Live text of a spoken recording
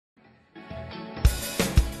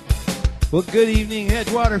Well, good evening,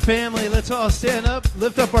 Edgewater family. Let's all stand up,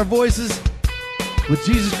 lift up our voices. With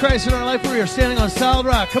Jesus Christ in our life, we are standing on solid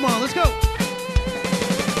rock. Come on, let's go.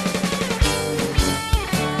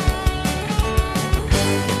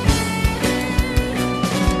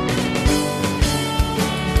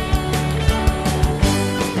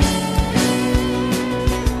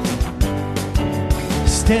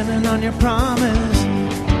 Standing on your promise,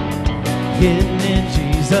 hidden in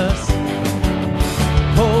Jesus,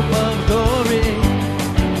 hope of glory,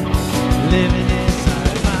 living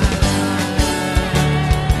inside my life,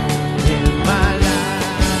 in my life.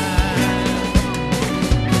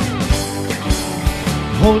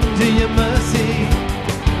 Holding to your mercy,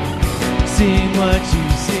 seeing what you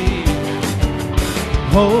see,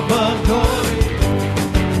 hope of glory,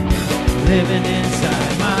 living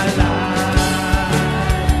inside my life.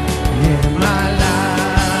 In my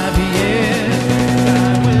life, yeah,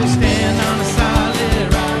 I will stand on a solid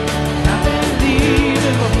rock. I believe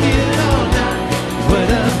it will feel all night.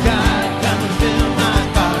 Word of God, come and fill my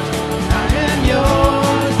thoughts. I am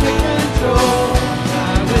yours, take control.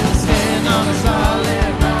 I will stand on a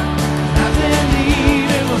solid rock. I believe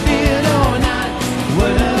it will feel all night.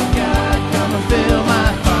 Word of God, come and fill my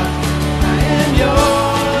thoughts. I am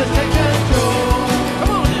yours, take control.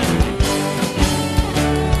 Come on now.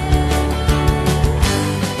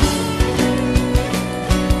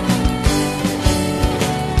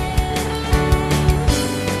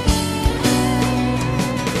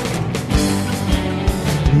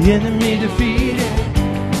 The enemy defeated,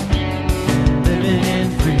 living in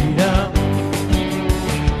freedom,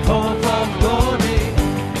 hope of glory,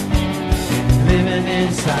 living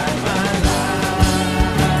inside my life,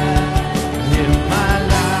 in my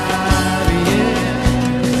life,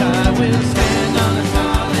 yes, I will stand on a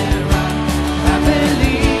solid rock. I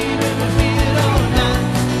believe it will be it all night.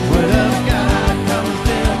 Word of God, come and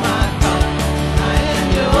fill my thought. I am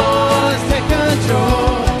yours, take control.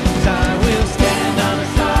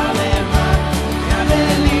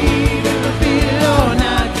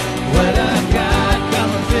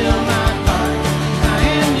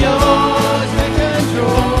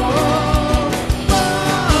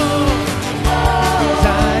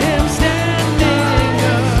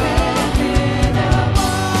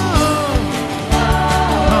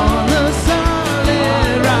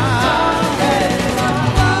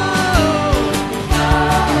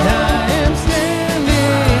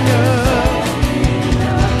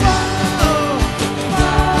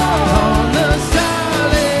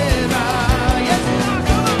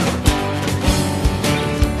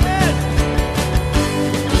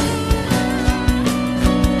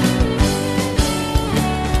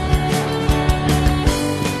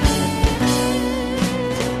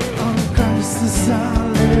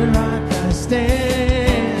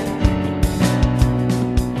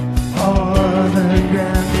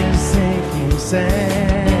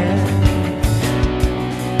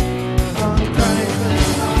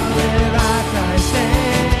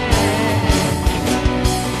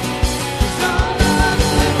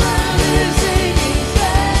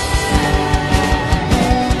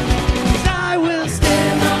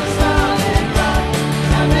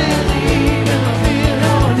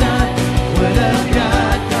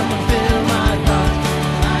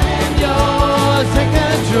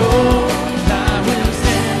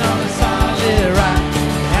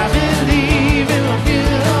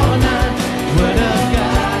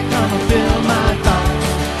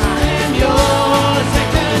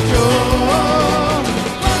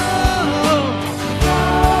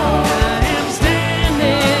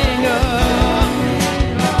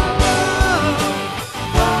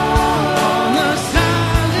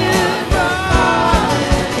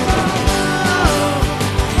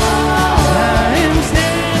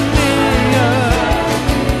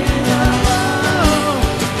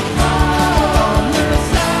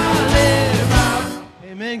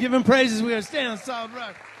 Praises, we are standing on solid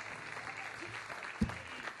rock.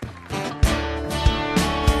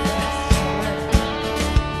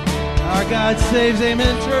 Our God saves,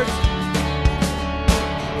 amen, church.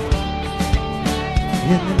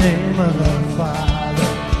 In the name of the Father,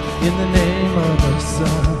 in the name of the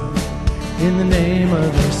Son, in the name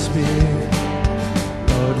of the Spirit,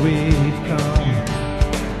 Lord, we've come,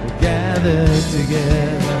 we're gathered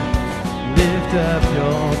together, lift up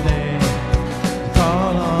your name.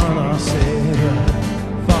 Call on our Savior,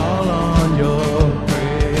 fall on your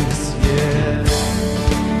grace, yeah.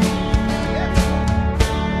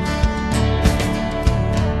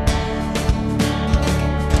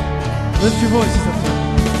 Lift your voices up.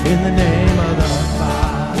 In the name of the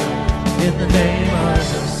Father, in the name of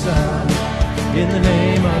the Son, in the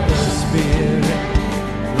name of the Spirit,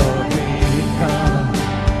 Lord, we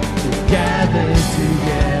gathered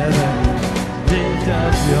together, lift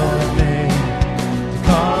up your name,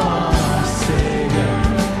 call on our Savior,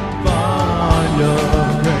 fall on your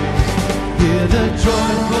grace. Hear the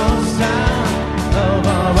joyful sound of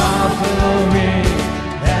our offering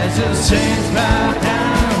as your saints bow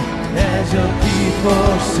down, as your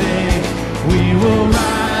people sing. We will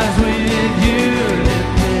rise with you,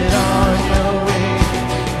 lifted on your wings,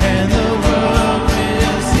 and the world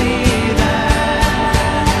will see that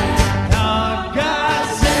our God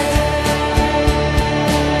said,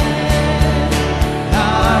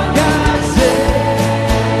 our God said,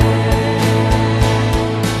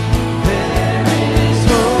 there is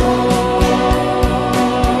hope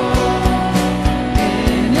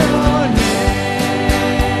in your name.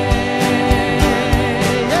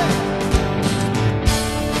 Yeah.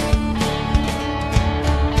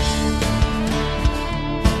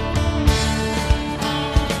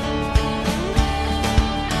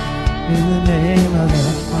 In the name of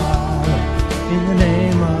the Father, in the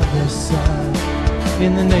name of the Son,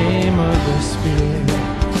 in the name of the Spirit,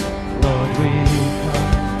 Lord, we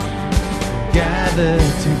come, gather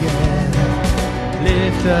together,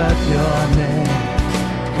 lift up your name,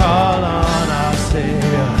 call on our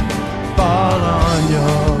Savior, fall on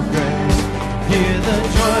your grace. Hear the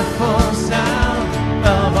joyful sound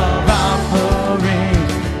of our offering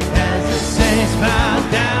as the saints bow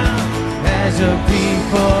down, as your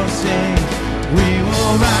people sing. We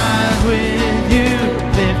will rise with you,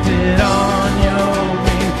 lifted on your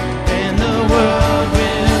wings, and the world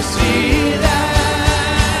will see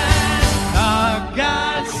that our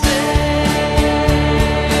God said,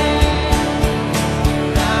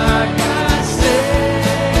 our God said,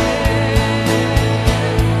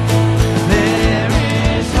 there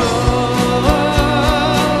is hope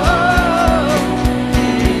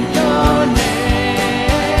in your name.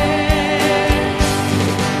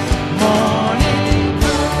 Morning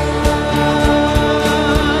comes,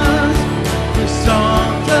 the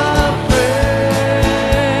songs of praise.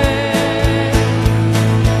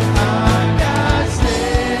 Our God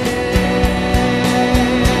said,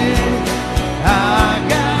 our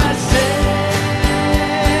God said,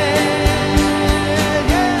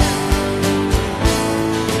 yeah.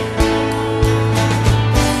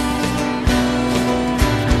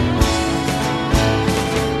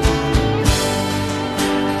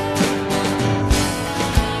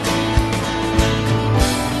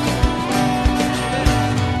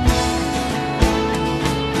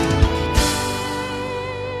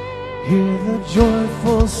 Hear the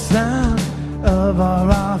joyful sound of our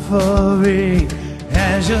offering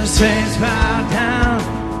as your saints bow down,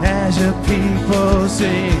 as your people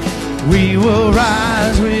sing. We will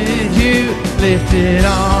rise with you, lifted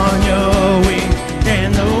on your wings,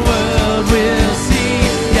 and the world will see,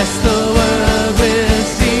 yes, the world will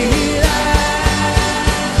see that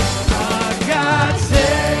our God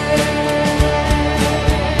said,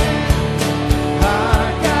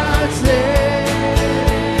 our God said,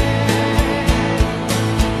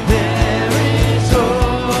 there is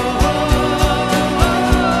hope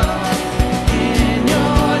in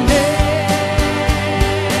your name.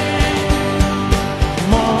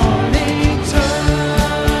 Morning turn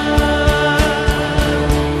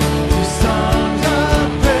to songs of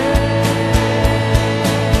praise.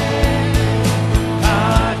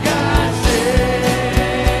 Our God said,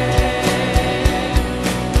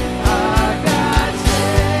 our God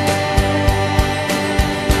said,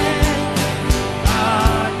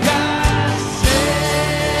 our God said.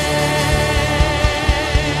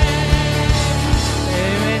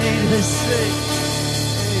 Amen.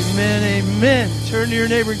 Amen. Amen. Turn to your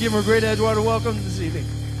neighbor and give him a great Edgewater welcome this evening.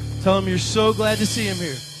 Tell him you're so glad to see him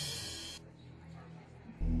here.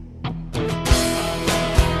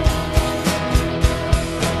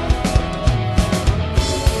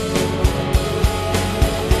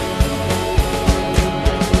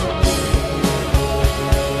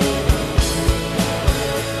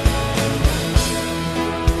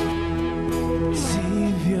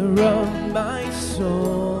 Savior of my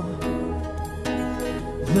soul,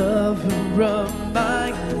 lover of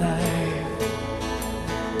my life,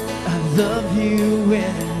 I love you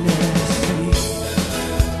endlessly.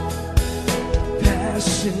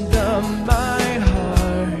 Passion of my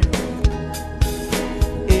heart,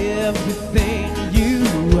 everything you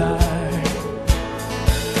are,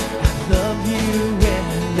 I love you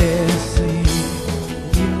endlessly.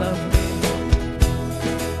 You love me.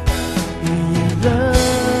 You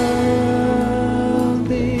love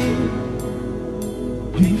me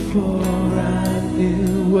before I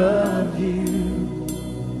knew of you.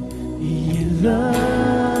 You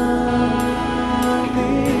love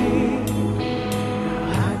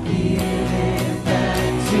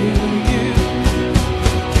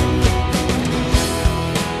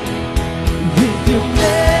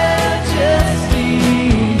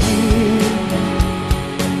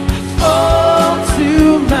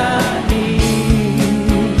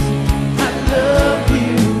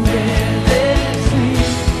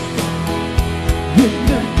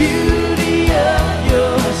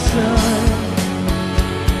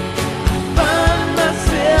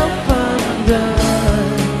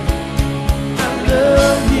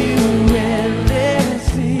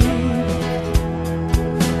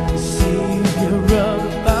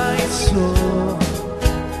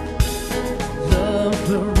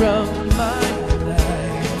lover of my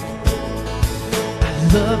life. I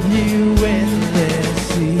love you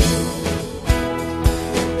endlessly.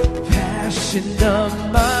 Passion of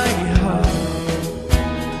my heart.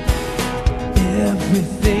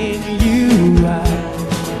 Everything you are.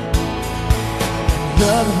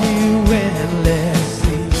 Love you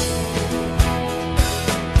endlessly.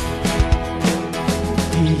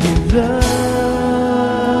 You love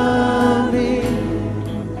me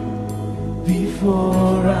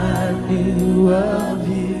before I knew of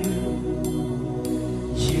you.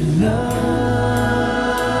 You love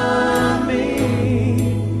me.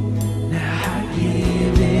 Now I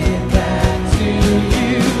give it back to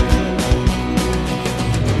you.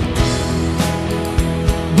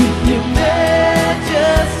 With your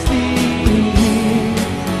majesty,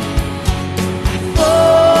 I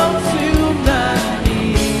fall to my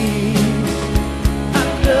knees. I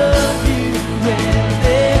love you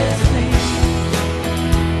endlessly.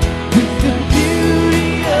 With the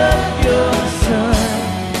beauty of your son,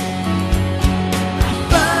 I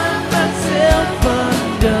find myself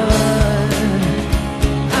undone.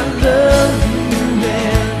 I love you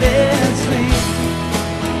endlessly.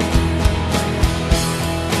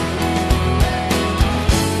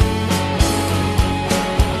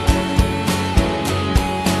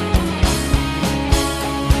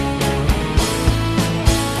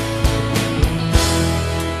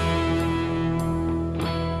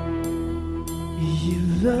 You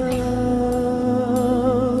loved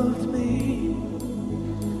me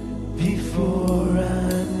before I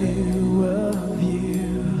knew of you.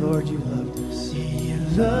 Lord, you loved us. You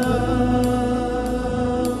loved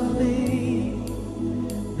me.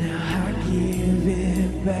 Now I give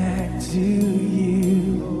it back to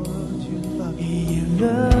you. Lord, you loved me. You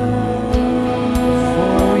loved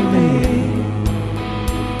me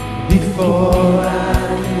before I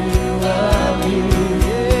knew of you.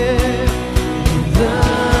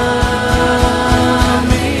 Love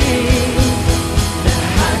me. Now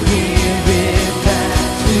I give it back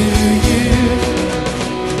to you.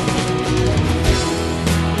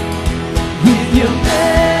 With your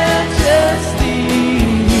majesty,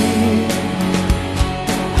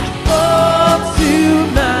 I fall to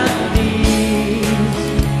my knees.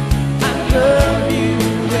 I love you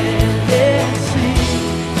endlessly.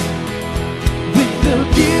 With the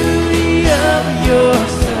beauty of your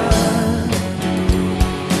son,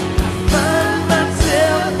 I find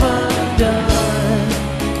myself undone.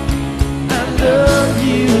 I love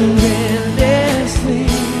you endlessly.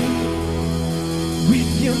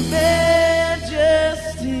 With your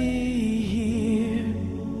majesty here,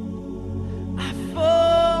 I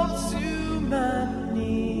fall to my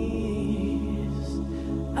knees.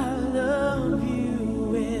 I love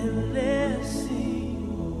you endlessly.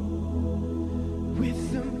 With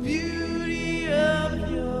the beauty of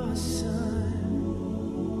your son,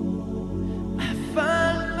 I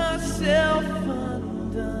find myself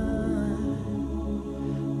undone.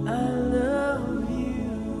 I love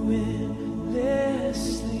you endlessly.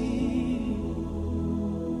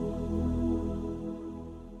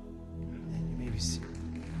 You may be seated.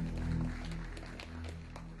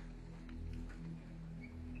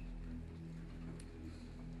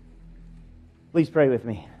 Please pray with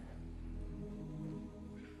me.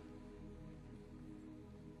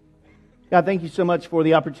 God, thank you so much for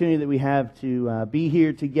the opportunity that we have to be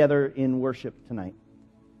here together in worship tonight.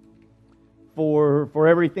 For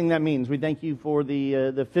everything that means. We thank you for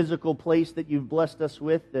the physical place that you've blessed us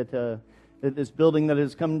with, that this building that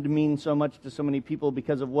has come to mean so much to so many people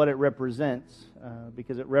because of what it represents,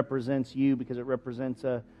 because it represents you, because it represents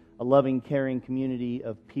a loving, caring community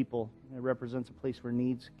of people. It represents a place where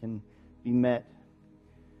needs can be met.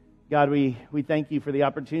 God, we thank you for the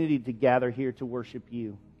opportunity to gather here to worship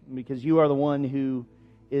you, because you are the one who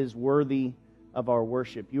is worthy of our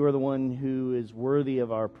worship. You are the one who is worthy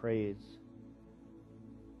of our praise.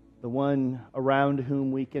 The one around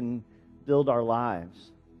whom we can build our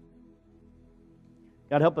lives.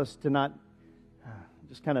 God, help us to not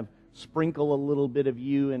just kind of sprinkle a little bit of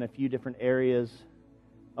you in a few different areas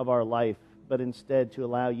of our life, but instead to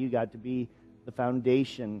allow you, God, to be the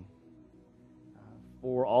foundation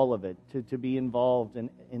for all of it, to be involved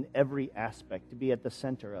in every aspect, to be at the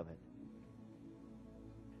center of it.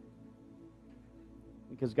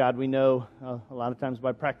 Because, God, we know a lot of times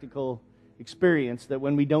by practical experience that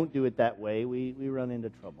when we don't do it that way, we run into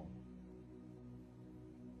trouble.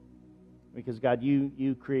 Because, God,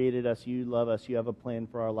 you created us, you love us, you have a plan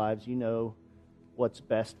for our lives, you know what's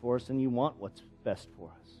best for us, and you want what's best for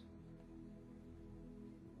us.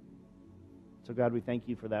 So, God, we thank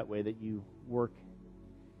you for that way that you work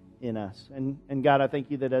in us. And God, I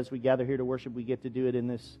thank you that as we gather here to worship, we get to do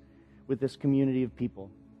it with this community of people.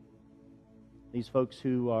 These folks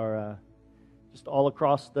who are just all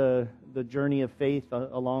across the journey of faith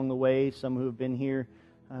along the way. Some who have been here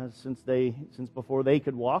since before they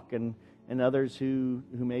could walk, and others who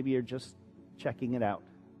maybe are just checking it out,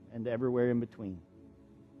 and everywhere in between.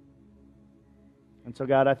 And so,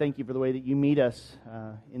 God, I thank you for the way that you meet us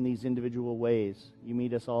in these individual ways. You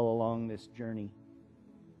meet us all along this journey,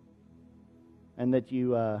 and that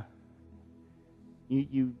you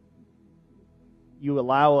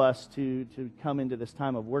allow us to come into this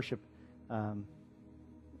time of worship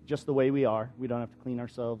just the way we are. We don't have to clean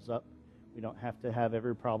ourselves up. We don't have to have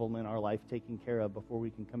every problem in our life taken care of before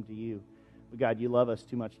we can come to you. But God, you love us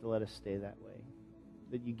too much to let us stay that way.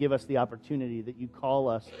 That you give us the opportunity, that you call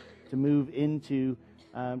us to move into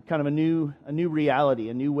kind of a new reality,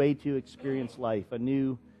 a new way to experience life, a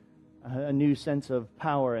new sense of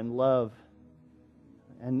power and love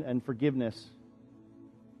and forgiveness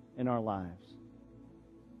in our lives.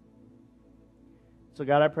 So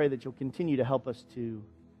God, I pray that you'll continue to help us to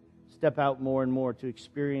step out more and more to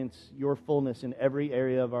experience your fullness in every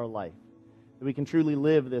area of our life. That we can truly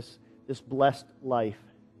live this blessed life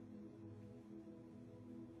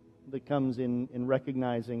that comes in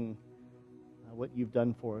recognizing what you've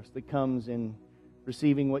done for us, that comes in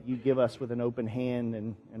receiving what you give us with an open hand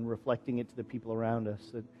and reflecting it to the people around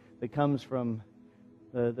us, that comes from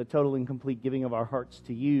the total and complete giving of our hearts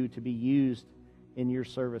to you to be used in your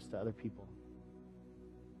service to other people.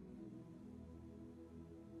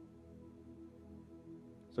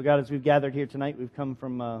 So God, as we've gathered here tonight, we've come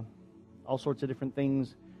from all sorts of different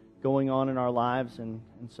things going on in our lives, and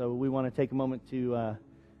so we want to take a moment to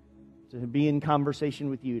be in conversation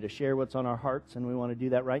with you, to share what's on our hearts, and we want to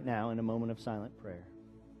do that right now in a moment of silent prayer.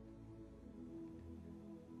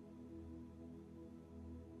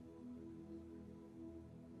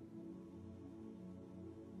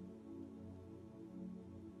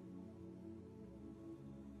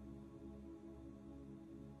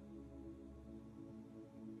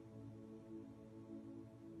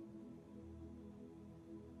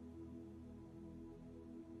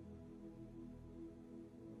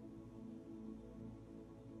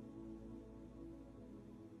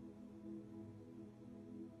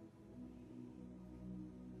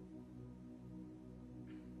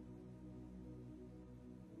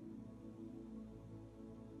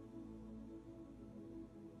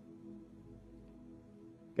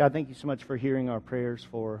 God, thank you so much for hearing our prayers,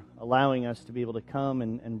 for allowing us to be able to come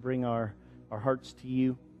and bring our hearts to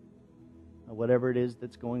you, whatever it is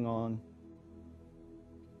that's going on,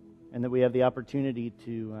 and that we have the opportunity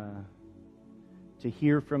to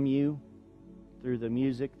hear from you through the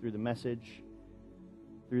music, through the message,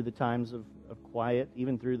 through the times of quiet,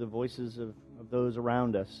 even through the voices of those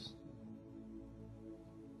around us.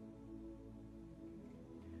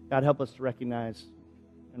 God, help us to recognize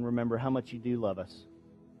and remember how much you do love us.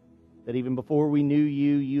 That even before we knew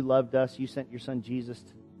you, you loved us. You sent your son Jesus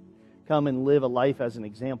to come and live a life as an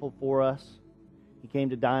example for us. He came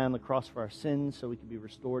to die on the cross for our sins so we could be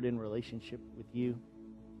restored in relationship with you.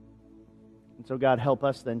 And so, God, help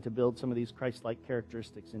us then to build some of these Christ-like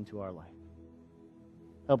characteristics into our life.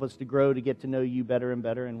 Help us to grow, to get to know you better and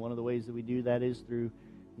better. And one of the ways that we do that is through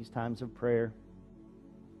these times of prayer.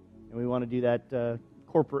 And we want to do that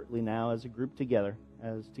corporately now as a group together.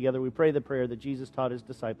 As together we pray the prayer that Jesus taught his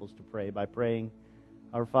disciples to pray by praying,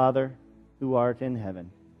 Our Father, who art in heaven,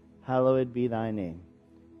 hallowed be thy name.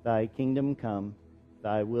 Thy kingdom come,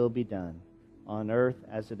 thy will be done, on earth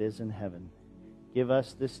as it is in heaven. Give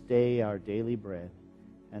us this day our daily bread,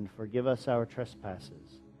 and forgive us our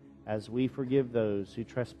trespasses, as we forgive those who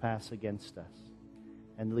trespass against us.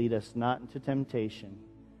 And lead us not into temptation,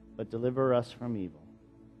 but deliver us from evil.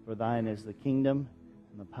 For thine is the kingdom,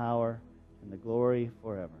 and the power, and the glory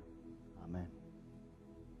forever. Amen.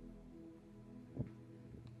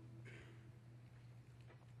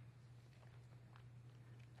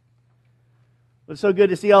 Well, it's so good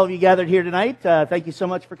to see all of you gathered here tonight. Thank you so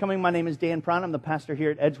much for coming. My name is Dan Prine. I'm the pastor here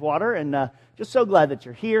at Edgewater, and just so glad that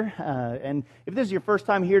you're here. And if this is your first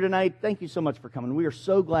time here tonight, thank you so much for coming. We are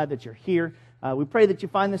so glad that you're here. We pray that you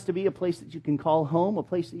find this to be a place that you can call home, a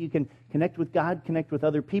place that you can connect with God, connect with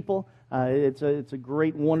other people. It's a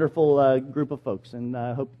great, wonderful group of folks, and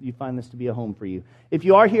I hope you find this to be a home for you. If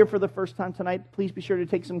you are here for the first time tonight, please be sure to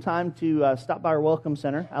take some time to stop by our Welcome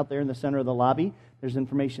Center out there in the center of the lobby. There's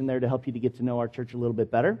information there to help you to get to know our church a little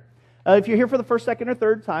bit better. If you're here for the first, second, or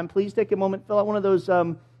third time, please take a moment, fill out one of those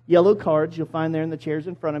yellow cards you'll find there in the chairs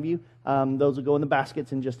in front of you. Those will go in the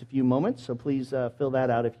baskets in just a few moments, so please fill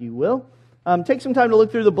that out if you will. Take some time to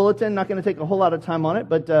look through the bulletin. Not going to take a whole lot of time on it,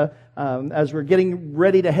 but as we're getting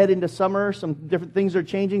ready to head into summer, some different things are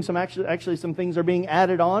changing. Actually, some things are being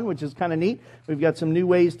added on, which is kind of neat. We've got some new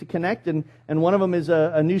ways to connect, and one of them is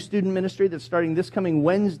a new student ministry that's starting this coming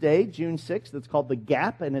Wednesday, June 6th. It's called The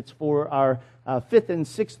Gap, and it's for our 5th and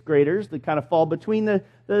 6th graders that kind of fall between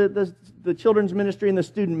the children's ministry and the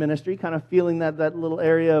student ministry, kind of feeling that little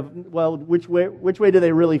area of, well, which way do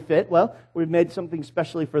they really fit? Well, we've made something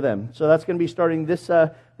specially for them. So that's going to be starting this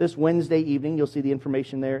Wednesday evening. You'll see the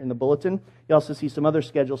information there in the bulletin. You also see some other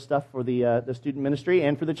schedule stuff for the student ministry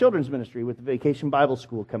and for the children's ministry with the Vacation Bible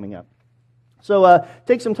School coming up. So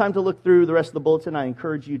take some time to look through the rest of the bulletin. I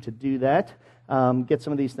encourage you to do that. Get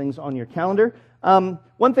some of these things on your calendar.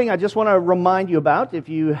 One thing I just want to remind you about, if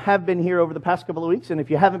you have been here over the past couple of weeks, and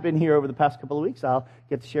if you haven't been here over the past couple of weeks, I'll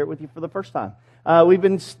get to share it with you for the first time. We've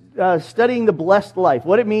been studying the blessed life,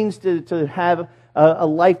 what it means to have a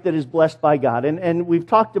life that is blessed by God. And we've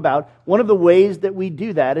talked about one of the ways that we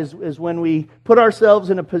do that is when we put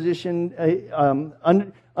ourselves in a position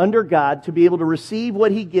under God to be able to receive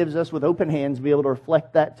what He gives us with open hands, be able to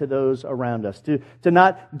reflect that to those around us, to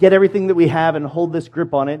not get everything that we have and hold this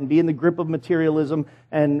grip on it and be in the grip of materialism.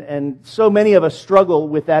 And so many of us struggle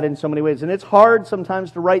with that in so many ways. And it's hard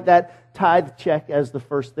sometimes to write that tithe check as the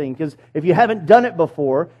first thing, because if you haven't done it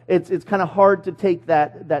before, it's kind of hard to take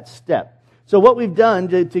that step. So what we've done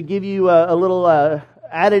to give you a little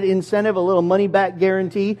added incentive, a little money-back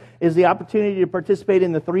guarantee, is the opportunity to participate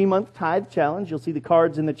in the 3-month tithe challenge. You'll see the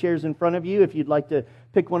cards in the chairs in front of you if you'd like to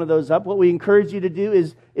pick one of those up. What we encourage you to do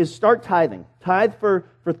is start tithing. Tithe for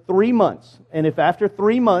 3 months. And if after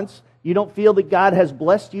 3 months you don't feel that God has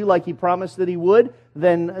blessed you like He promised that He would,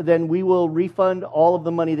 then we will refund all of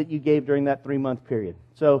the money that you gave during that 3-month period.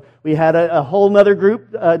 So we had a whole nother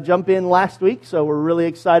group jump in last week, so we're really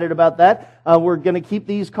excited about that. We're going to keep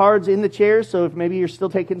these cards in the chairs, so if maybe you're still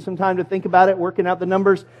taking some time to think about it, working out the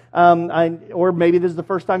numbers, or maybe this is the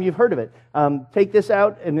first time you've heard of it, take this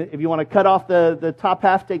out, and if you want to cut off the top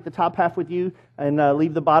half, take the top half with you, and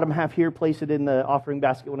leave the bottom half here, place it in the offering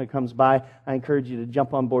basket when it comes by. I encourage you to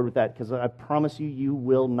jump on board with that, because I promise you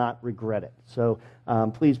will not regret it. So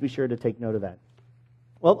please be sure to take note of that.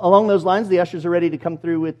 Well, along those lines, the ushers are ready to come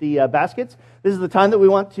through with the baskets. This is the time that we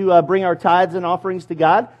want to bring our tithes and offerings to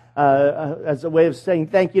God as a way of saying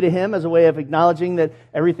thank you to Him, as a way of acknowledging that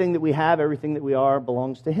everything that we have, everything that we are,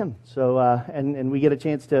 belongs to Him. So, and we get a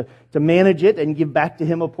chance to manage it and give back to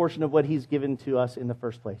Him a portion of what He's given to us in the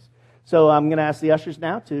first place. So I'm going to ask the ushers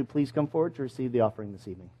now to please come forward to receive the offering this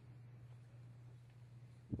evening.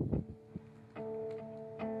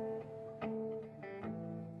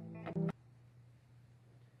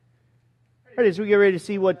 All right, as we get ready to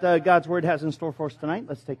see what God's Word has in store for us tonight,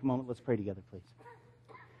 let's take a moment. Let's pray together, please.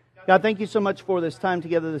 God, thank you so much for this time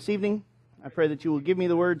together this evening. I pray that you will give me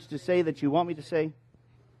the words to say that you want me to say,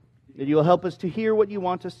 that you will help us to hear what you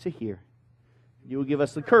want us to hear. You will give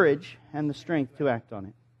us the courage and the strength to act on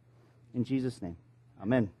it. In Jesus' name,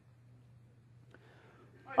 amen.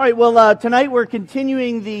 All right, well, tonight we're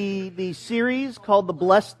continuing the series called The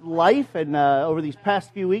Blessed Life, and over these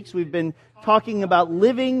past few weeks we've been talking about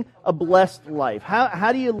living a blessed life.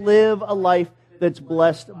 How do you live a life that's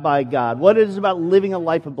blessed by God? What it is about living a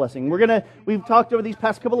life of blessing? We've talked over these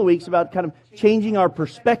past couple of weeks about kind of changing our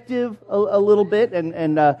perspective a little bit,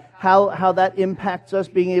 and how that impacts us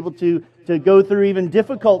being able to go through even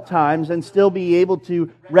difficult times and still be able to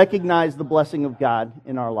recognize the blessing of God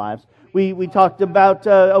in our lives. We talked about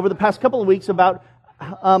over the past couple of weeks about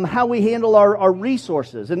how we handle our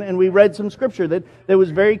resources. And we read some scripture that was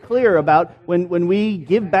very clear about when we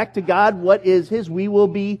give back to God what is His, we will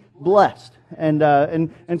be blessed. And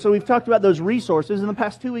so we've talked about those resources. In the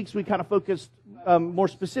past 2 weeks, we kind of focused more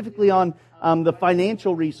specifically on the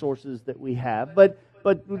financial resources that we have. But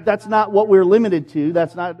that's not what we're limited to.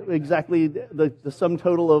 That's not exactly the sum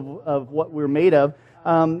total of what we're made of.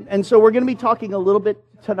 And so we're going to be talking a little bit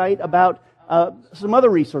tonight about some other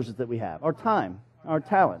resources that we have. Our time, our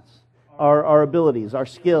talents, our abilities, our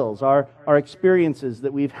skills, our experiences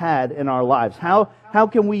that we've had in our lives. How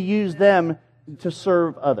can we use them to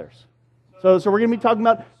serve others? So we're going to be talking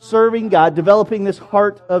about serving God, developing this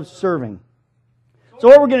heart of serving. So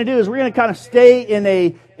what we're going to do is we're going to kind of stay in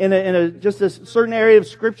a just a certain area of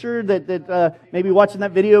Scripture that maybe watching that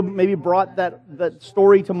video maybe brought that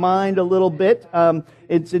story to mind a little bit.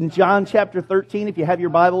 It's in John chapter 13. If you have your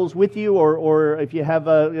Bibles with you, or if you have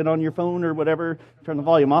it on your phone or whatever, turn the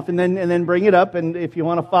volume off and then bring it up. And if you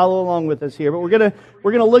want to follow along with us here, but we're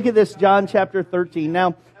gonna look at this John chapter 13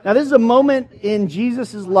 now. This is a moment in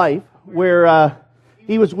Jesus' life where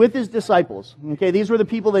He was with his disciples. Okay, these were the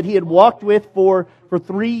people that he had walked with for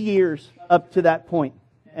 3 years up to that point.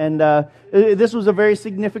 And this was a very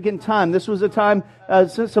significant time. This was a time,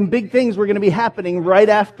 some big things were going to be happening right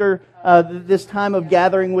after this time of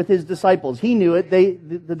gathering with his disciples. He knew it,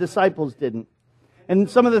 the disciples didn't. And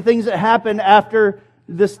some of the things that happened after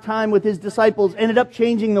this time with his disciples ended up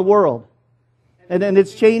changing the world. And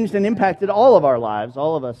it's changed and impacted all of our lives,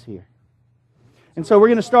 all of us here. And so we're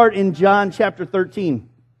going to start in John chapter 13.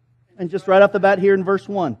 And just right off the bat here in verse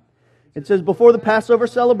 1. It says, before the Passover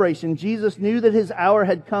celebration, Jesus knew that his hour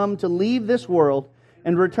had come to leave this world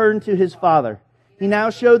and return to his Father. He now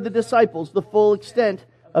showed the disciples the full extent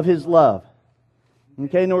of his love.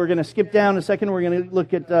 Okay, now we're going to skip down a second. We're going to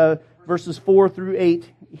look at verses 4 through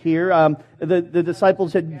 8 here. The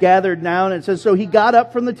disciples had gathered now, and it says, so he got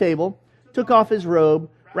up from the table, took off his robe,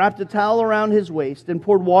 wrapped a towel around his waist, and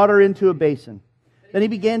poured water into a basin. Then he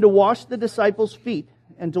began to wash the disciples' feet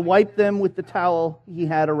and to wipe them with the towel he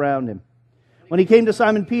had around him. When he came to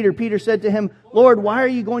Simon Peter, Peter said to him, Lord, why are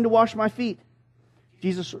you going to wash my feet?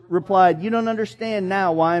 Jesus replied, you don't understand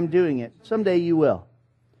now why I'm doing it. Someday you will.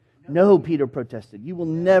 No, Peter protested, you will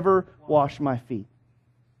never wash my feet.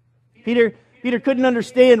 Peter couldn't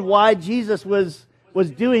understand why Jesus was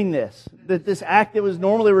doing this. That this act that was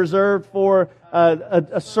normally reserved for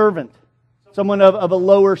a servant, someone of a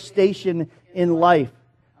lower station in life.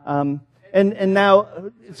 And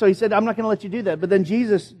now, so he said, I'm not going to let you do that. But then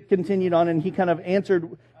Jesus continued on, and he kind of answered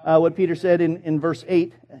what Peter said in verse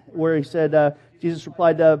 8, where he said, Jesus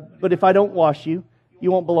replied, but if I don't wash you,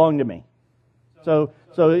 you won't belong to me. So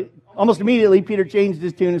almost immediately, Peter changed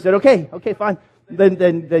his tune and said, okay, fine.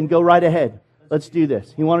 Then go right ahead. Let's do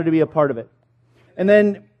this. He wanted to be a part of it. And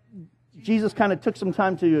then Jesus kind of took some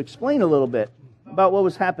time to explain a little bit about what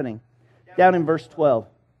was happening down in verse 12.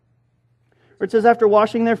 Where it says, after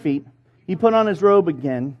washing their feet, he put on his robe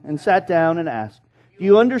again and sat down and asked, do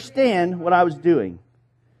you understand what I was doing?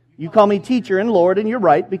 You call me teacher and Lord, and you're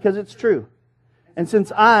right, because it's true. And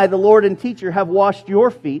since I, the Lord and teacher, have washed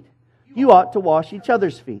your feet, you ought to wash each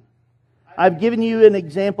other's feet. I've given you an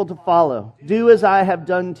example to follow. Do as I have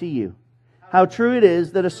done to you. How true it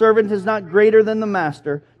is that a servant is not greater than the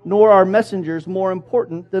master, nor are messengers more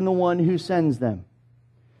important than the one who sends them.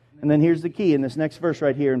 And then here's the key in this next verse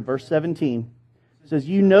right here in verse 17. It says,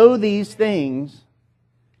 you know these things,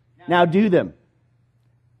 now do them.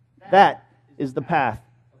 That is the path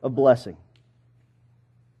of blessing.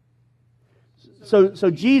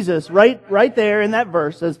 So Jesus, right there in that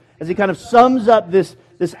verse, as he kind of sums up this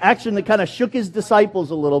action that kind of shook his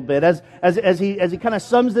disciples a little bit, as he kind of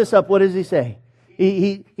sums this up, what does he say?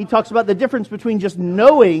 He talks about the difference between just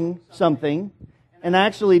knowing something and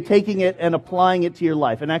actually taking it and applying it to your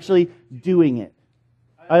life and actually doing it.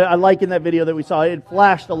 I like in that video that we saw, it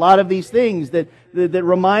flashed a lot of these things that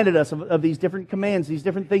reminded us of these different commands, these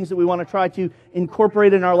different things that we want to try to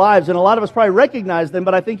incorporate in our lives. And a lot of us probably recognize them,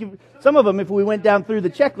 but I think some of them, if we went down through the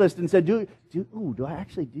checklist and said, do I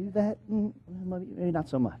actually do that? Maybe not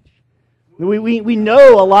so much. We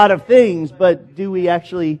know a lot of things, but do we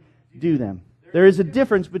actually do them? There is a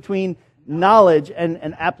difference between knowledge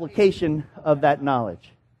and application of that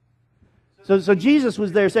knowledge. So Jesus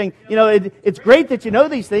was there saying, it's great that you know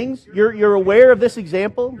these things. You're aware of this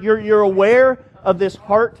example. You're aware of this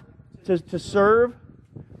heart to serve.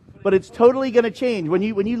 But it's totally going to change. When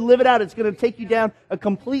you live it out, it's going to take you down a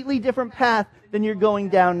completely different path than you're going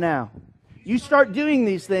down now. You start doing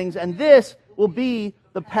these things, and this will be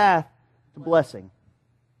the path to blessing.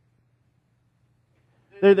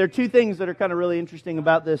 There are two things that are kind of really interesting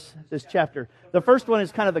about this chapter. The first one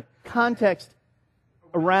is kind of the context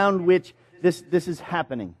around which this is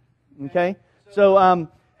happening. Okay? So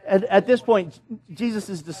at this point,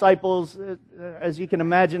 Jesus' disciples, as you can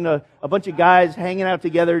imagine, a bunch of guys hanging out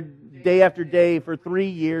together day after day for 3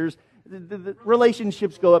 years, the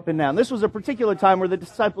relationships go up and down. This was a particular time where the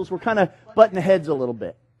disciples were kind of butting heads a little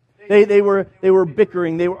bit. They were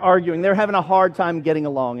bickering, they were arguing, they were having a hard time getting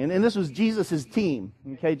along. And this was Jesus' team,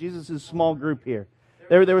 okay, Jesus' small group here.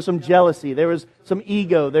 There was some jealousy, there was some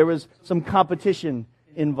ego, there was some competition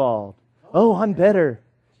involved. Oh, I'm better.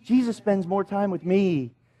 Jesus spends more time with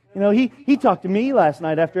me. He talked to me last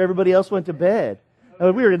night after everybody else went to bed.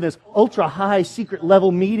 We were in this ultra-high secret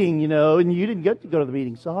level meeting, and you didn't get to go to the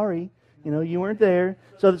meeting. Sorry. You weren't there.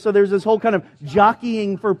 So there's this whole kind of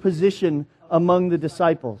jockeying for position among the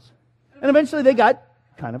disciples. And eventually they got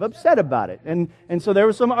kind of upset about it. And so there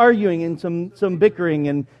was some arguing and some bickering.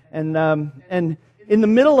 And in the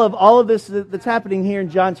middle of all of this that's happening here in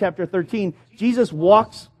John chapter 13, Jesus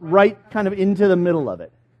walks right kind of into the middle of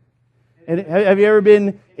it. And have you ever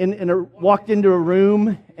been walked into a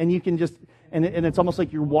room and you can just, and it's almost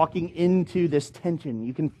like you're walking into this tension.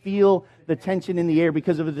 You can feel the tension in the air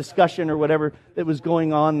because of a discussion or whatever that was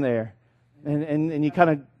going on there. And you kind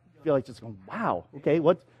of feel like just going, wow, okay,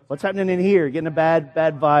 what's happening in here? Getting a bad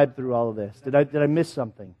vibe through all of this. Did I miss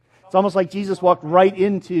something? It's almost like Jesus walked right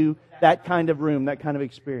into that kind of room, that kind of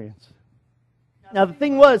experience. Now the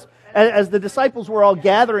thing was, as the disciples were all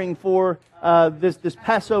gathering for this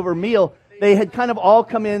Passover meal, they had kind of all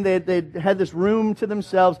come in. They had this room to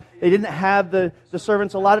themselves. They didn't have the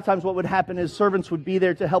servants. A lot of times what would happen is servants would be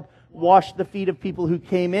there to help wash the feet of people who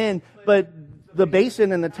came in. But the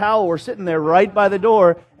basin and the towel were sitting there right by the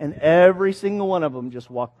door, and every single one of them just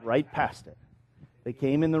walked right past it. They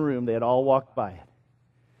came in the room. They had all walked by it.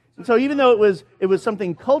 And so even though it was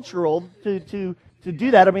something cultural to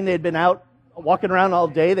do that, I mean, they had been out walking around all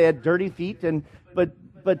day. They had dirty feet,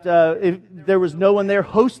 but there was no one there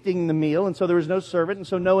hosting the meal, and so there was no servant, and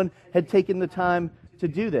so no one had taken the time to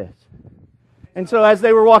do this. And so as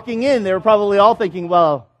they were walking in, they were probably all thinking,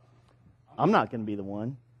 well, I'm not going to be the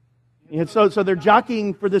one. And so they're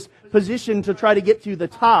jockeying for this position to try to get to the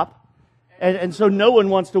top, and so no one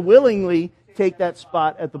wants to willingly take that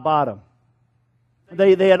spot at the bottom.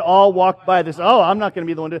 They had all walked by this, I'm not going to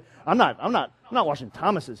be the one to, I'm not washing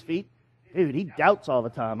Thomas's feet. Dude, he doubts all the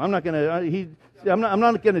time. I'm not going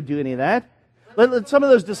to do any of that. Let some of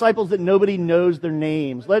those disciples that nobody knows their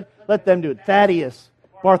names, let them do it. Thaddeus,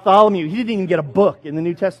 Bartholomew, he didn't even get a book in the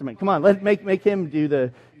New Testament. Come on, make him do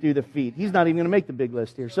the feet. He's not even going to make the big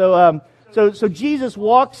list here. So Jesus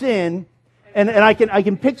walks in, and I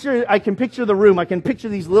can picture the room. I can picture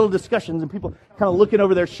these little discussions and people kind of looking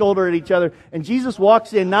over their shoulder at each other. And Jesus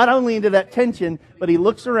walks in, not only into that tension, but he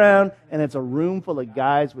looks around, and it's a room full of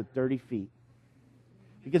guys with dirty feet.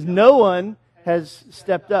 Because no one has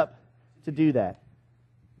stepped up to do that.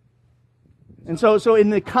 And so in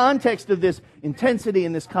the context of this intensity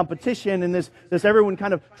and this competition and this everyone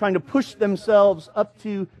kind of trying to push themselves up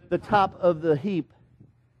to the top of the heap,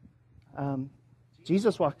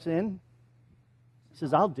 Jesus walks in. He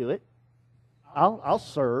says, I'll do it. I'll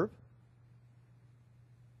serve.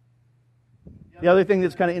 The other thing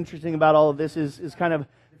that's kind of interesting about all of this is kind of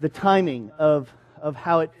the timing of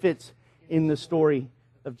how it fits in the story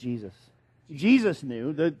of Jesus. Jesus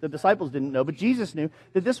knew, the disciples didn't know, but Jesus knew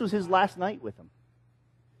that this was his last night with them.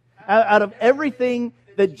 Out of everything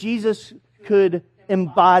that Jesus could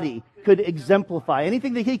embody, could exemplify,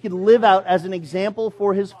 anything that he could live out as an example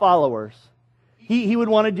for his followers, he would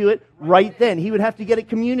want to do it right then. He would have to get it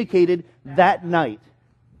communicated that night.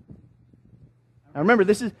 Now remember,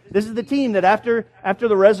 this is the team that after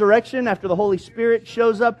the resurrection, after the Holy Spirit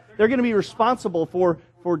shows up, they're going to be responsible for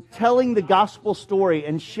telling the gospel story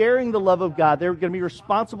and sharing the love of God. They're going to be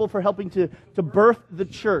responsible for helping to birth the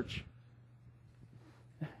church.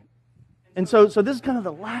 And so this is kind of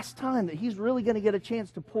the last time that he's really going to get a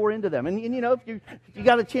chance to pour into them. And you know, if you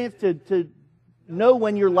got a chance to know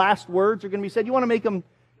when your last words are going to be said, you want to make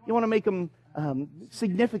them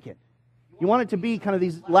significant. You want it to be kind of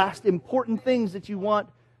these last important things that you want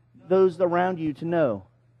those around you to know.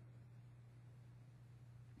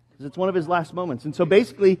 Because it's one of his last moments. And so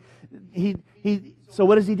basically, so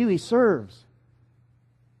what does he do? He serves.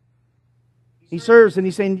 He serves, and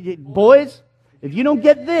he's saying, boys, if you don't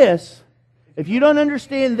get this, if you don't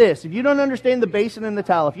understand this, if you don't understand the basin and the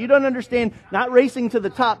towel, if you don't understand not racing to the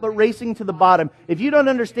top, but racing to the bottom, if you don't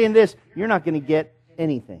understand this, you're not going to get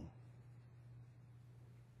anything.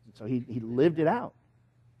 So he lived it out.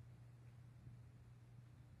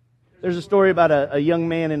 There's a story about a young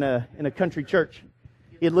man in a country church.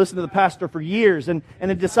 He had listened to the pastor for years and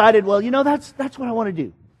had decided, well, you know, that's what I want to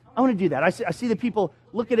do. I want to do that. I see the people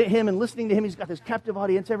looking at him and listening to him. He's got this captive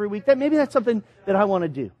audience every week. Maybe that's something that I want to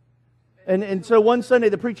do. And so one Sunday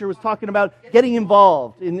the preacher was talking about getting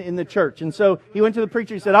involved in the church. And so he went to the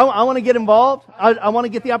preacher. He said, I want to get involved. I want to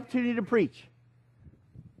get the opportunity to preach.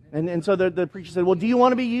 And so the preacher said, well, do you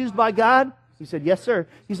want to be used by God? He said, yes, sir.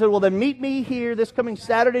 He said, well, then meet me here this coming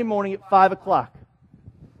Saturday morning at 5 o'clock.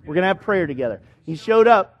 We're going to have prayer together. He showed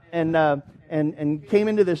up and came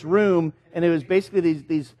into this room, and it was basically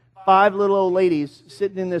these 5 little old ladies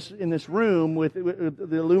sitting in this room with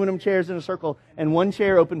the aluminum chairs in a circle, and one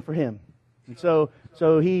chair open for him. And so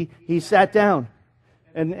he sat down.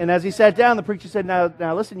 And as he sat down, the preacher said,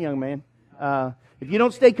 now listen, young man, if you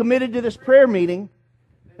don't stay committed to this prayer meeting,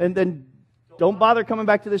 then don't bother coming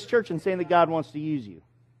back to this church and saying that God wants to use you.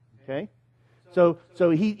 Okay? So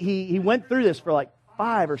he went through this for like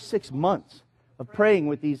 5 or 6 months of praying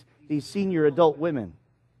with these senior adult women.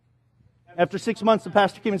 After 6 months, the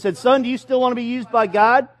pastor came and said, son, do you still want to be used by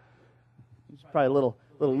God? He's probably a little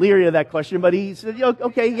leery of that question, but he said,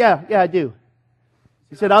 okay, yeah, I do.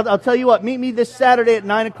 He said, I'll tell you what, meet me this Saturday at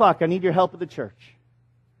 9 o'clock. I need your help at the church.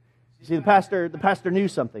 You see, the pastor knew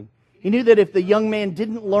something. He knew that if the young man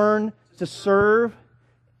didn't learn to serve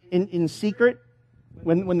in secret,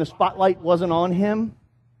 when the spotlight wasn't on him,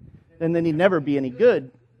 then he'd never be any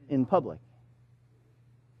good in public.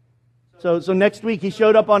 So next week, he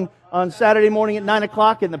showed up on Saturday morning at 9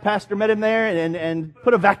 o'clock, and the pastor met him there and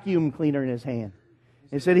put a vacuum cleaner in his hand.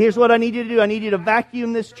 He said, here's what I need you to do. I need you to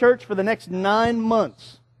vacuum this church for the next 9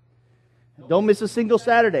 months. Don't miss a single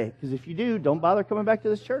Saturday, because if you do, don't bother coming back to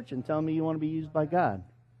this church and telling me you want to be used by God.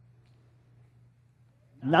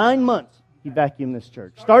 9 months he vacuumed this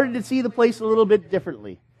church. Started to see the place a little bit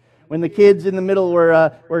differently. When the kids in the middle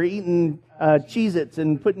were eating Cheez-Its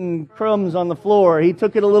and putting crumbs on the floor, he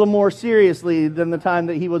took it a little more seriously than the time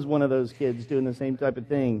that he was one of those kids doing the same type of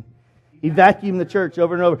thing. He vacuumed the church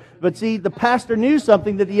over and over. But see, the pastor knew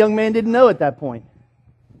something that the young man didn't know at that point.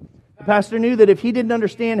 The pastor knew that if he didn't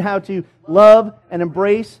understand how to love and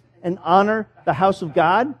embrace and honor the house of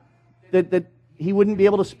God, that he wouldn't be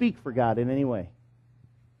able to speak for God in any way.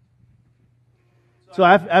 So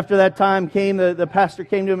after that time came, the pastor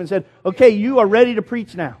came to him and said, okay, you are ready to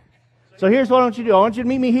preach now. So here's what I want you to do. I want you to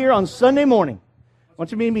meet me here on Sunday morning. I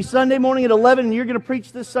want you to meet me Sunday morning at 11, and you're going to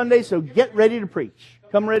preach this Sunday, so get ready to preach.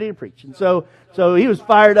 Come ready to preach. And so he was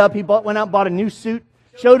fired up. He went out and bought a new suit,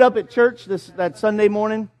 showed up at church that Sunday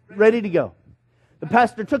morning, ready to go. The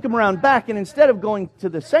pastor took him around back, and instead of going to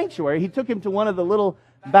the sanctuary, he took him to one of the little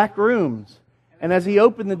back rooms. And as he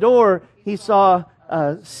opened the door, he saw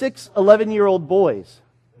 6 11-year-old boys.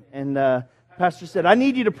 And the pastor said, I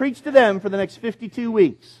need you to preach to them for the next 52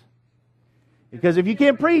 weeks. Because if you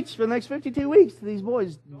can't preach for the next 52 weeks to these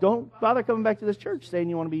boys, don't bother coming back to this church saying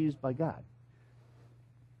you want to be used by God.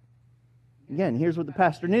 Again, here's what the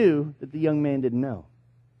pastor knew that the young man didn't know.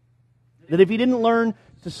 That if he didn't learn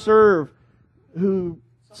to serve who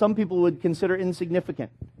some people would consider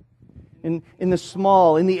insignificant, in the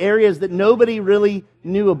small, in the areas that nobody really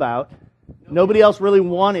knew about, nobody else really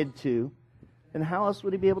wanted to, then how else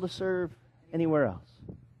would he be able to serve anywhere else?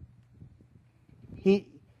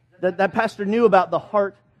 That pastor knew about the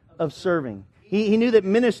heart of serving. He knew that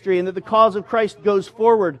ministry and that the cause of Christ goes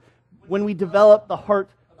forward when we develop the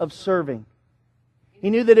heart of serving.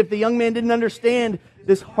 He knew that if the young man didn't understand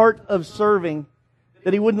this heart of serving,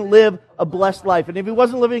 that he wouldn't live a blessed life. And if he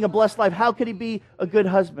wasn't living a blessed life, how could he be a good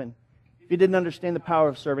husband if he didn't understand the power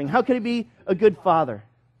of serving? How could he be a good father?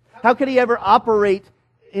 How could he ever operate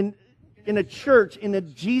in a church, in a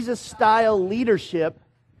Jesus-style leadership,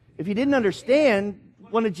 if he didn't understand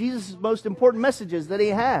one of Jesus' most important messages that he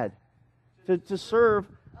had, to serve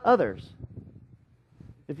others?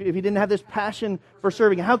 If he didn't have this passion for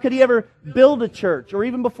serving, how could he ever build a church, or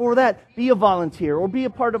even before that, be a volunteer, or be a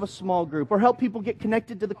part of a small group, or help people get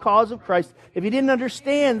connected to the cause of Christ, if he didn't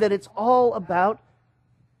understand that it's all about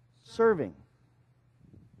serving?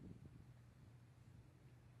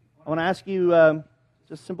 I want to ask you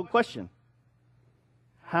just a simple question.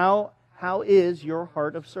 How is your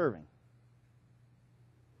heart of serving?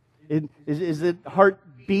 Is it heart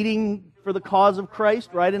beating for the cause of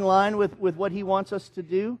Christ, right in line with what He wants us to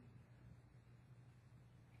do?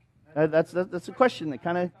 That's a question that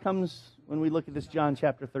kind of comes when we look at this John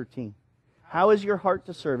chapter 13. How is your heart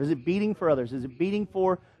to serve? Is it beating for others? Is it beating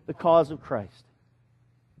for the cause of Christ?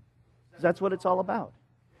 Because that's what it's all about.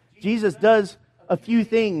 Jesus does a few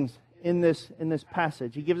things in this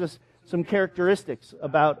passage. He gives us some characteristics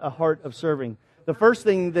about a heart of serving. The first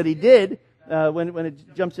thing that He did, when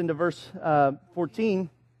it jumps into verse 14,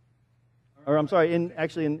 or I'm sorry,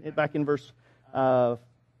 back in verse 4,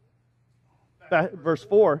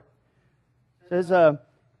 says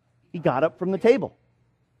He got up from the table.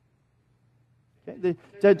 Okay?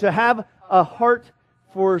 To have a heart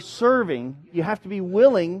for serving, you have to be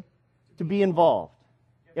willing to be involved.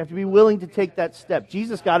 You have to be willing to take that step.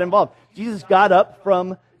 Jesus got involved. Jesus got up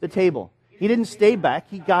from the table. He didn't stay back.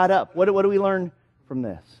 He got up. What do we learn from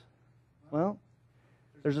this? Well,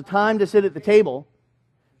 there's a time to sit at the table.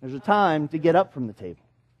 There's a time to get up from the table.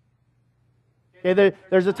 Okay,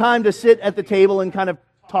 there's a time to sit at the table and kind of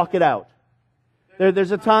talk it out.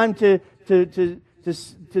 There's a time to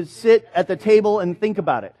sit at the table and think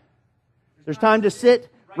about it. There's time to sit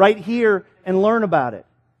right here and learn about it.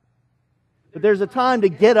 But there's a time to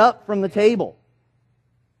get up from the table.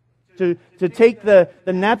 To take the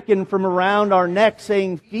napkin from around our neck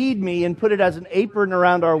saying, "Feed me," and put it as an apron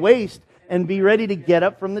around our waist and be ready to get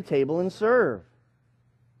up from the table and serve.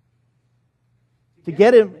 To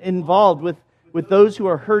get involved with those who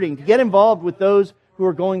are hurting. To get involved with those who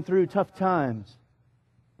are going through tough times.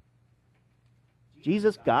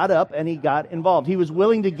 Jesus got up and he got involved. He was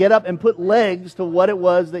willing to get up and put legs to what it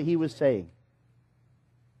was that he was saying.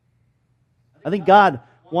 I think God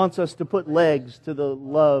wants us to put legs to the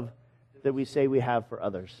love that we say we have for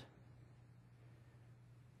others.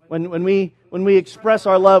 When we express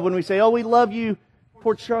our love, when we say, "Oh, we love you,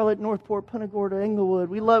 Port Charlotte, Northport, Punta Gorda, Englewood.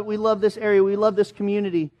 We love this area. We love this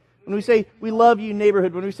community." When we say, "We love you,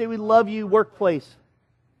 neighborhood." When we say, "We love you, workplace."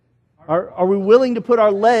 Are we willing to put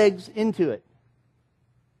our legs into it?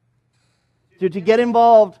 To get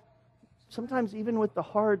involved, sometimes even with the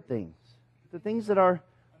hard things, the things that are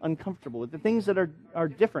uncomfortable, with the things that are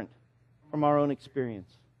different from our own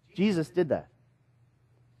experience. Jesus did that.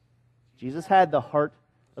 Jesus had the heart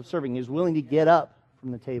of serving. He was willing to get up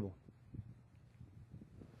from the table.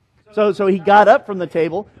 So he got up from the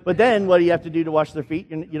table, but then what do you have to do to wash their feet?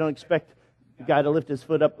 You don't expect the guy to lift his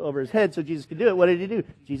foot up over his head so Jesus could do it. What did he do?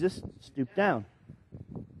 Jesus stooped down.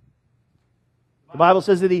 The Bible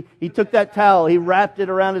says that he took that towel, he wrapped it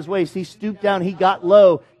around his waist, he stooped down, he got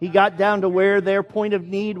low, he got down to where their point of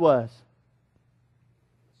need was.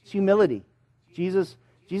 It's humility. Jesus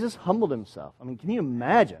humbled himself. I mean, can you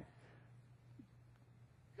imagine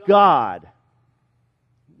God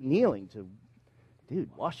kneeling to, dude,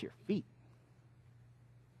 wash your feet?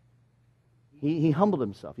 He humbled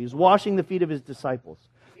himself. He was washing the feet of his disciples.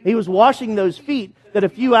 He was washing those feet that a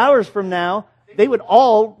few hours from now, they would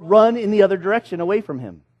all run in the other direction away from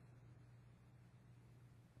him.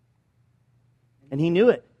 And he knew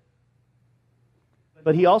it.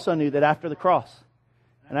 But he also knew that after the cross,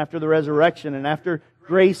 and after the resurrection, and after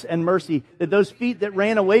grace and mercy, that those feet that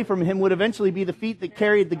ran away from him would eventually be the feet that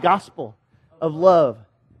carried the gospel of love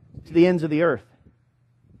to the ends of the earth.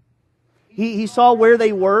 He saw where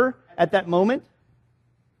they were at that moment,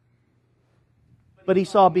 but he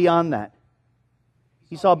saw beyond that.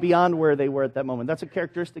 He saw beyond where they were at that moment. That's a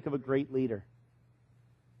characteristic of a great leader.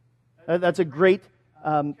 That's a great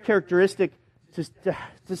characteristic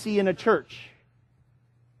to see in a church.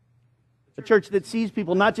 A church that sees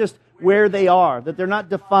people not just where they are, that they're not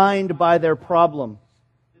defined by their problem,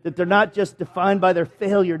 that they're not just defined by their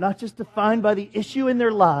failure, not just defined by the issue in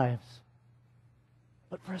their lives,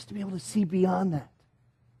 but for us to be able to see beyond that,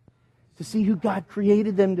 to see who God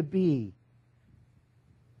created them to be,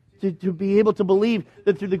 to be able to believe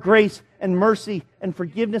that through the grace and mercy and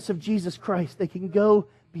forgiveness of Jesus Christ, they can go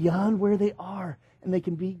beyond where they are and they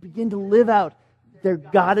can begin to live out their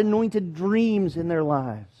God-anointed dreams in their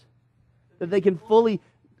lives. That they can fully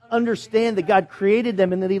understand that God created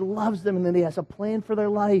them and that He loves them and that He has a plan for their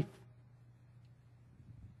life.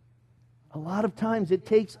 A lot of times it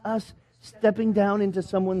takes us stepping down into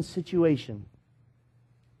someone's situation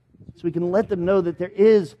so we can let them know that there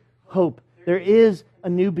is hope. There is a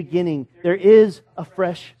new beginning. There is a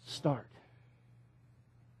fresh start.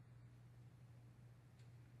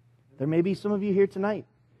 There may be some of you here tonight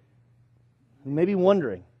who may be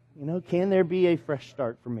wondering, can there be a fresh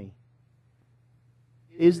start for me?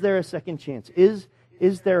 Is there a second chance? Is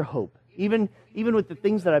there hope? Even with the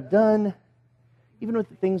things that I've done, even with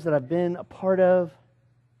the things that I've been a part of,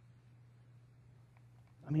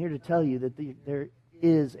 I'm here to tell you that there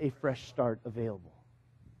is a fresh start available.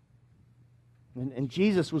 And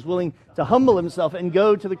Jesus was willing to humble Himself and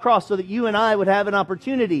go to the cross so that you and I would have an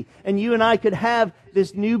opportunity and you and I could have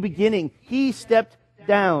this new beginning. He stepped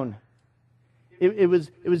down. It was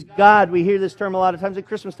God. We hear this term a lot of times at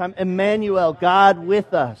Christmas time. Emmanuel, God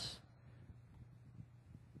with us.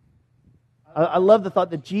 I love the thought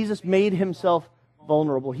that Jesus made Himself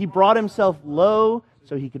vulnerable. He brought Himself low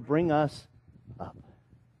so He could bring us up.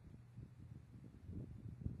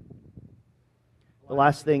 The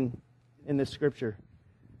last thing in this scripture,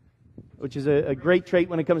 which is a great trait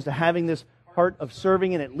when it comes to having this heart of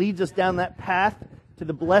serving, and it leads us down that path to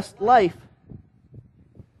the blessed life,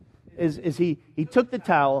 is he took the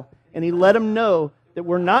towel and He let them know that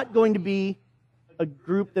we're not going to be a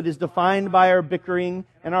group that is defined by our bickering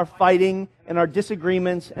and our fighting and our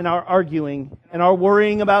disagreements and our arguing and our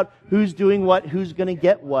worrying about who's doing what, who's going to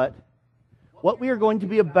get what. What we are going to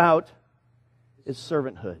be about is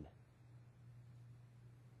servanthood.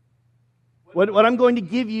 What I'm going to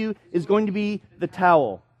give you is going to be the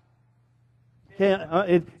towel.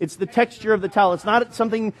 Okay, it's the texture of the towel. It's not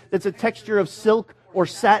something that's a texture of silk or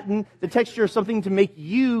satin, the texture of something to make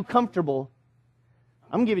you comfortable.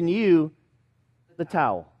 I'm giving you the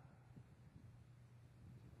towel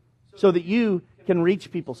so that you can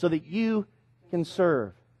reach people, so that you can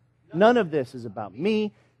serve. None of this is about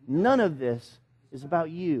me. None of this is about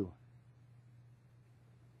you.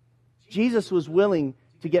 Jesus was willing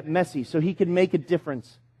to get messy so He could make a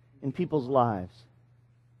difference in people's lives.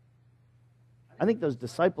 I think those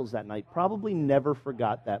disciples that night probably never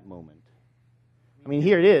forgot that moment. I mean,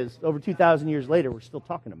 here it is, over 2,000 years later, we're still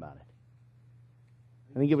talking about it.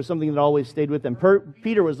 I think it was something that always stayed with them.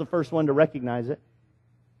 Peter was the first one to recognize it.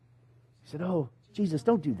 He said, "Oh, Jesus,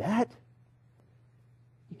 don't do that.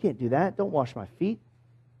 You can't do that. Don't wash my feet."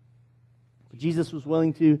 But Jesus was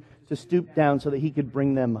willing to stoop down so that he could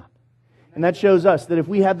bring them up. And that shows us that if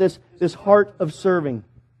we have this heart of serving,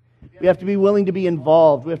 we have to be willing to be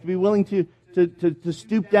involved. We have to be willing to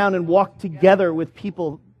stoop down and walk together with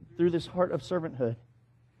people through this heart of servanthood.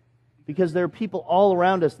 Because there are people all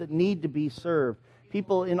around us that need to be served.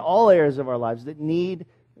 People in all areas of our lives that need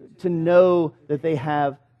to know that they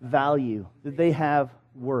have value, that they have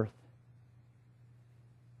worth.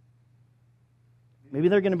 Maybe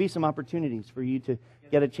there are going to be some opportunities for you to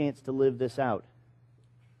get a chance to live this out,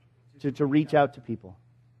 to reach out to people.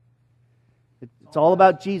 It's all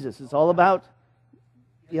about Jesus. It's all about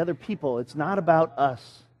the other people. It's not about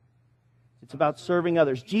us. It's about serving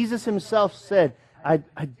others. Jesus himself said, I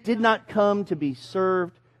did not come to be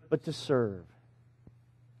served, but to serve.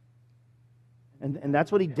 And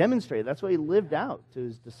that's what he demonstrated. That's what he lived out to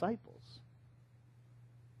his disciples.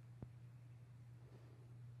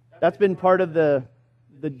 That's been part of the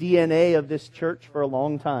DNA of this church for a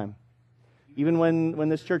long time. Even when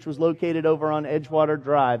this church was located over on Edgewater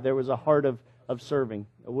Drive, there was a heart of serving,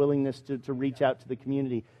 a willingness to reach out to the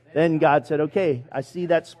community. Then God said, "Okay, I see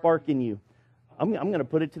that spark in you. I'm going to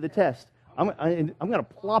put it to the test. I'm going to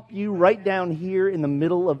plop you right down here in the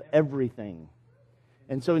middle of everything."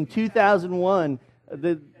 And so in 2001,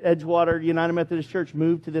 the Edgewater United Methodist Church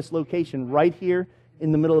moved to this location right here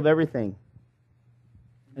in the middle of everything.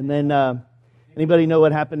 And then, anybody know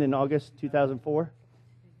what happened in August 2004?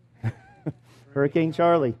 Hurricane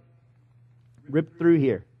Charlie ripped through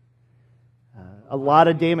here. A lot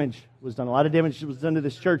of damage was done. A lot of damage was done to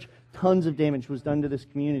this church. Tons of damage was done to this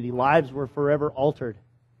community. Lives were forever altered.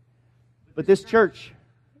 But this church,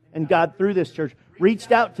 and God through this church,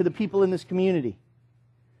 reached out to the people in this community.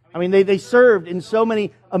 I mean, they served in so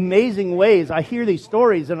many amazing ways. I hear these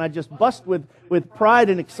stories and I just bust with pride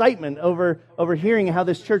and excitement over hearing how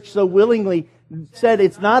this church so willingly said,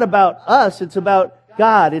 it's not about us, it's about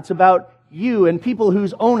God, it's about you. And people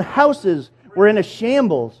whose own houses were in a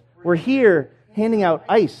shambles were here handing out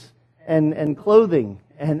ice and clothing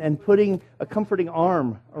and putting a comforting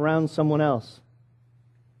arm around someone else.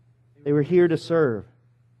 They were here to serve.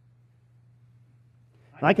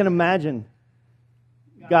 And I can imagine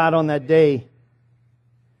God on that day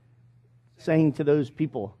saying to those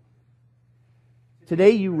people,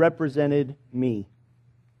 "Today you represented me."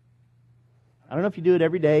 I don't know if you do it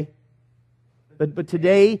every day, but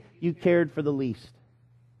today you cared for the least.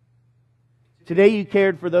 Today you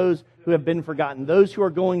cared for those who have been forgotten, those who are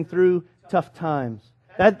going through tough times.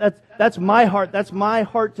 That's my heart. That's my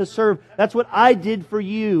heart to serve. That's what I did for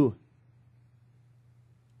you.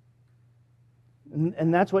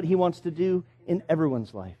 And that's what he wants to do in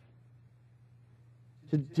everyone's life.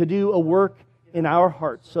 To do a work in our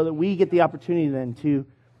hearts so that we get the opportunity then to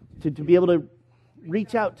be able to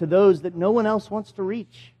reach out to those that no one else wants to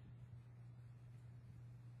reach.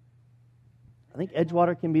 I think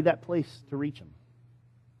Edgewater can be that place to reach them.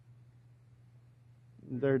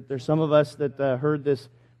 There's some of us that heard this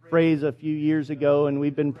phrase a few years ago, and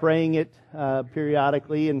we've been praying it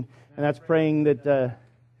periodically, and that's praying that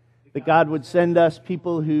God would send us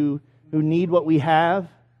people who need what we have,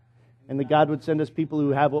 and that God would send us people who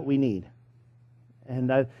have what we need.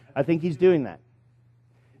 And I think He's doing that.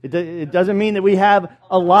 It doesn't mean that we have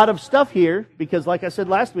a lot of stuff here, because like I said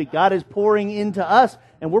last week, God is pouring into us,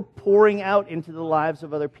 and we're pouring out into the lives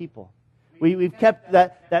of other people. We've kept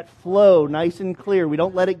that flow nice and clear. We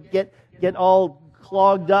don't let it get all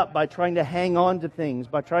clogged up by trying to hang on to things,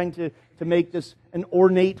 by trying to make this an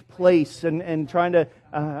ornate place and trying to,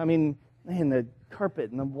 the carpet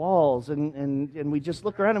and the walls, and we just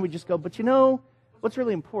look around and we just go, but you know, what's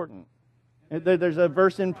really important? There's a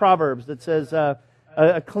verse in Proverbs that says,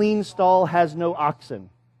 a clean stall has no oxen.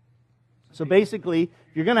 So basically,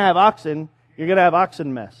 if you're going to have oxen, you're going to have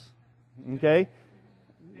oxen mess. Okay?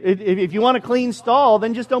 If you want a clean stall,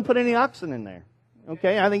 then just don't put any oxen in there.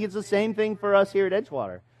 Okay? I think it's the same thing for us here at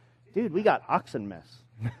Edgewater. Dude, we got oxen mess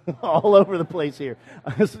all over the place here.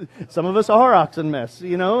 Some of us are oxen mess,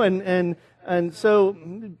 you know, and so,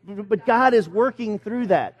 but God is working through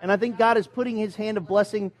that. And I think God is putting His hand of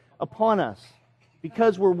blessing upon us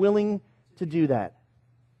because we're willing to do that.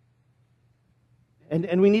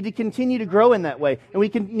 And we need to continue to grow in that way. And we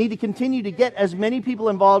need to continue to get as many people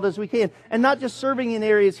involved as we can. And not just serving in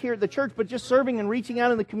areas here at the church, but just serving and reaching out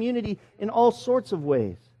in the community in all sorts of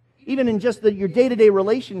ways. even in just your day-to-day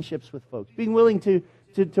relationships with folks, being willing to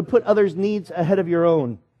put others' needs ahead of your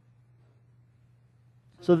own,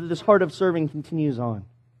 so that this heart of serving continues on.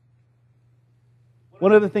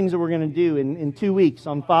 One of the things that we're going to do in 2 weeks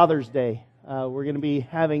on Father's Day, we're going to be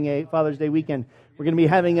having a Father's Day weekend. We're going to be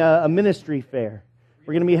having a ministry fair.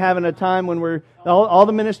 We're going to be having a time when all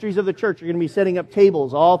the ministries of the church are going to be setting up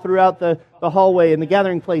tables all throughout the hallway and the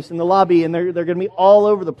gathering place and the lobby, and they're going to be all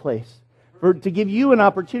over the place to give you an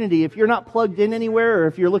opportunity. If you're not plugged in anywhere, or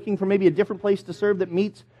if you're looking for maybe a different place to serve that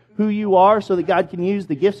meets who you are, so that God can use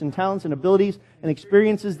the gifts and talents and abilities and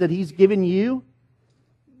experiences that He's given you.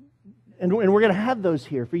 And we're going to have those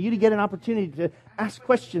here for you to get an opportunity to ask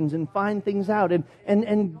questions and find things out.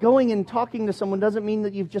 And going and talking to someone doesn't mean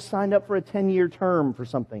that you've just signed up for a 10-year term for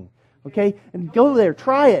something. Okay? And go there,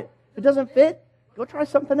 try it. If it doesn't fit, go try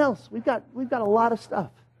something else. We've got a lot of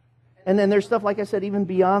stuff. And then there's stuff, like I said, even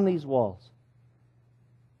beyond these walls.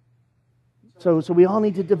 So we all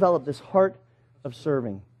need to develop this heart of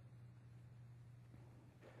serving.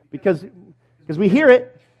 Because we hear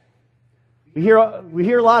it. We hear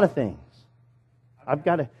a lot of things. I've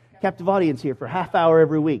got a captive audience here for a half hour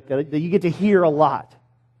every week that you get to hear a lot.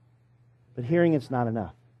 But hearing it's not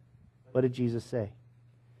enough. What did Jesus say?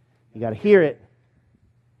 You got to hear it,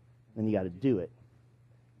 then you got to do it.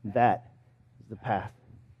 That is the path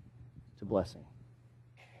to blessing.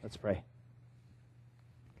 Let's pray.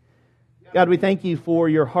 God, we thank you for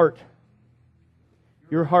your heart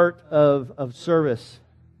of service,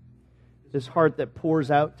 this heart that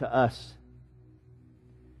pours out to us.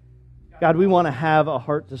 God, we want to have a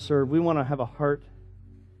heart to serve. We want to have a heart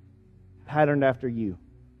patterned after you.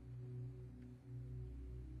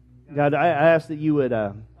 God, I ask that you would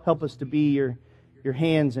help us to be your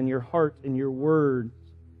hands and your heart and your words.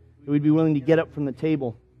 That we'd be willing to get up from the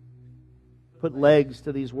table, put legs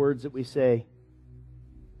to these words that we say.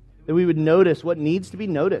 That we would notice what needs to be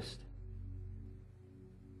noticed.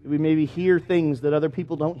 That we maybe hear things that other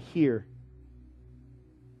people don't hear.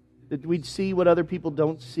 That we'd see what other people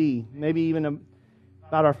don't see. Maybe even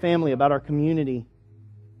about our family, about our community,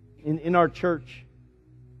 in our church.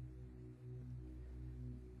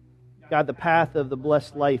 God, the path of the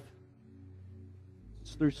blessed life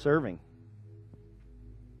is through serving.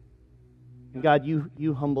 And God,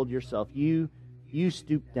 you humbled yourself. You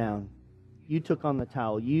stooped down. You took on the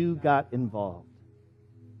towel. You got involved.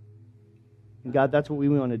 And God, that's what we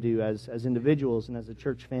want to do as individuals and as a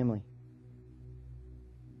church family.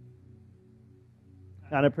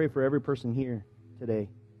 God, I pray for every person here today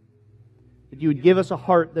that you would give us a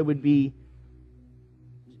heart that would be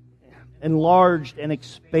enlarged and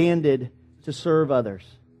expanded to serve others.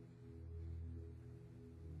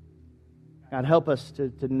 God, help us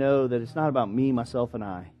to know that it's not about me, myself, and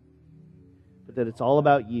I, but that it's all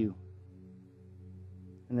about you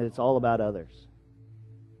and that it's all about others.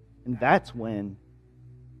 And that's when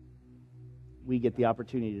we get the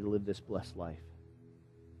opportunity to live this blessed life.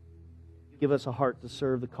 Give us a heart to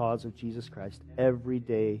serve the cause of Jesus Christ every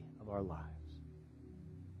day of our lives.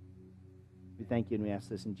 We thank you and we ask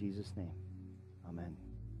this in Jesus' name. Amen.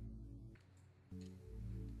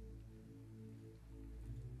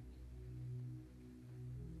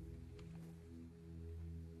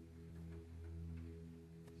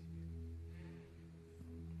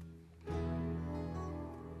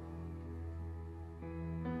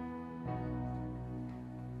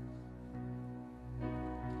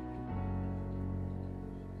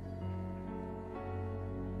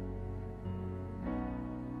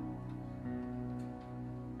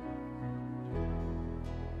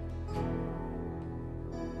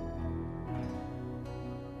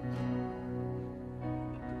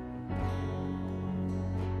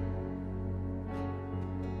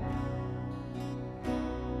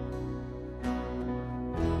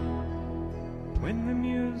 When the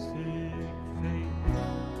music fades,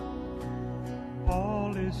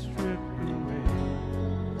 all is stripped away,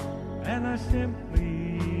 and I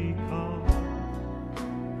simply come,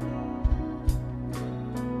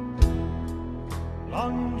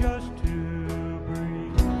 longing just to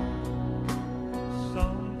bring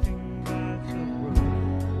something that's of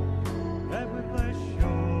worth that would bless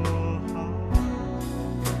your heart.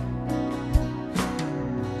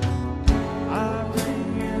 I bring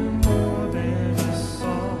you more than a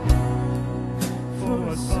song, for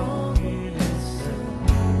a song in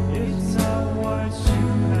itself, it's not what you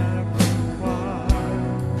have required.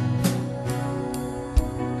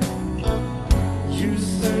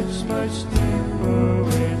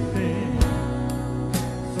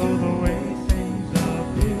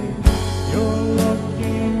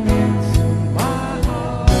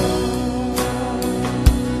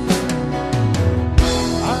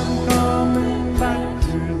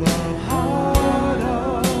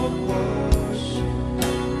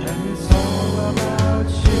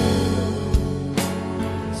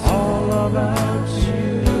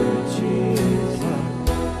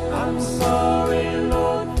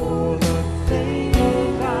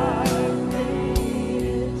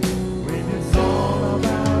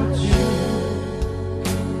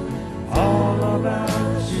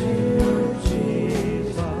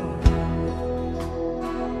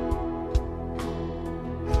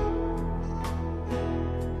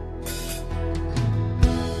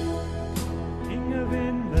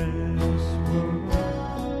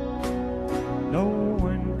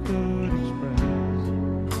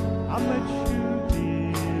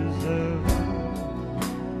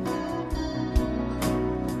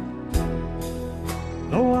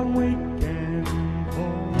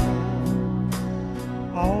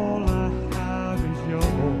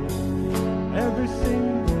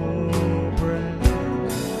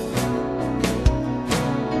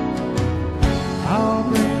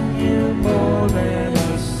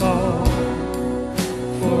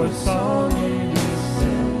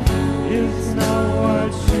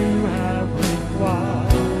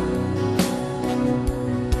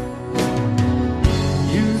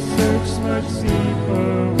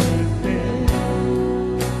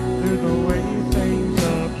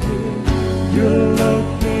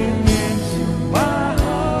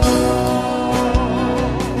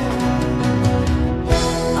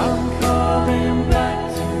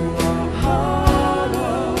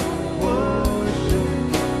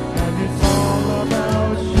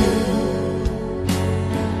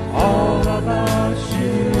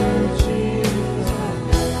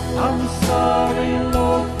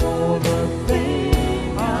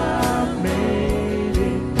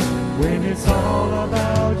 it's all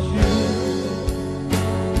about you.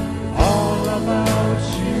 All about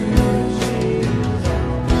you, Jesus.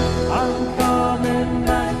 I'm coming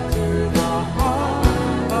back to the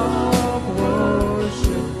heart of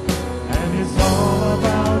worship, and it's all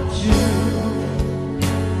about you.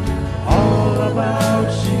 All about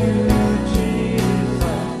you, Jesus.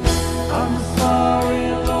 I'm sorry,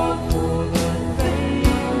 Lord, for the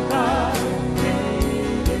things I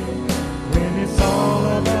made when it's all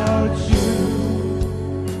about you.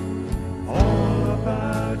 All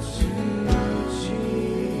about you, Jesus.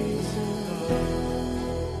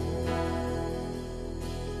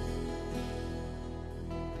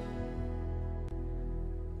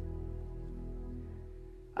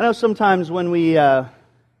 I know sometimes when we talk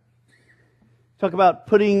about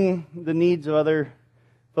putting the needs of other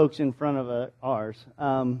folks in front of ours,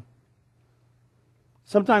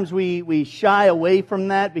 sometimes we shy away from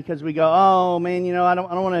that because we go, oh man, you know, I don't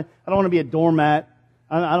want to be a doormat.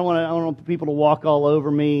 I don't want people to walk all over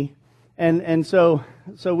me, and so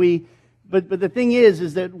we. But the thing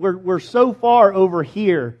is that we're so far over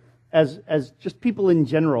here as just people in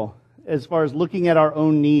general, as far as looking at our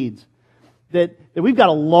own needs, that we've got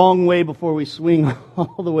a long way before we swing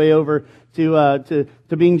all the way over to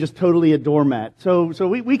being just totally a doormat. So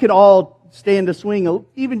we could all stand to swing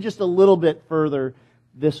even just a little bit further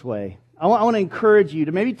this way. I want to encourage you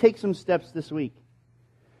to maybe take some steps this week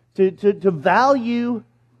to value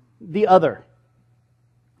the other,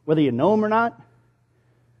 whether you know them or not,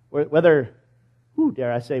 whether,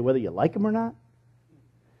 dare I say, whether you like them or not.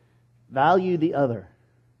 Value the other.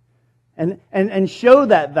 And show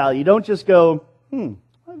that value. Don't just go, I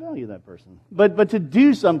value that person. But to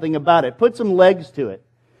do something about it. Put some legs to it.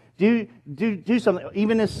 Do something.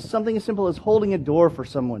 Even as something as simple as holding a door for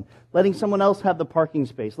someone. Letting someone else have the parking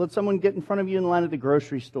space. Let someone get in front of you in line at the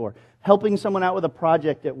grocery store. Helping someone out with a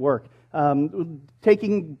project at work.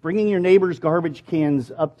 Bringing your neighbor's garbage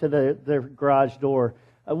cans up to their garage door.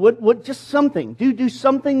 Just something. Do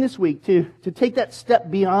something this week to take that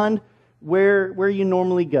step beyond where you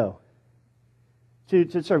normally go.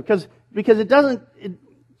 To serve, because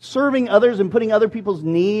serving others and putting other people's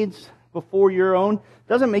needs before your own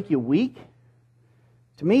doesn't make you weak.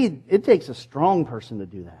 To me, it takes a strong person to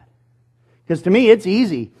do that. Because to me, it's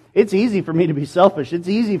easy. It's easy for me to be selfish. It's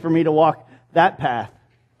easy for me to walk that path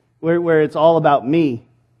where it's all about me.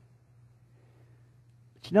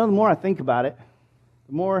 But you know, the more I think about it,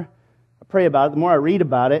 the more I pray about it, the more I read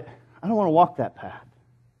about it, I don't want to walk that path.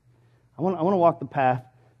 I want to walk the path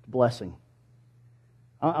to blessing.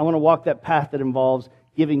 I want to walk that path that involves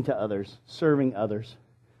giving to others, serving others,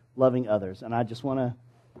 loving others. And I just want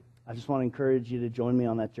to encourage you to join me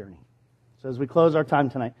on that journey. So as we close our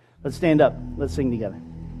time tonight, let's stand up. Let's sing together.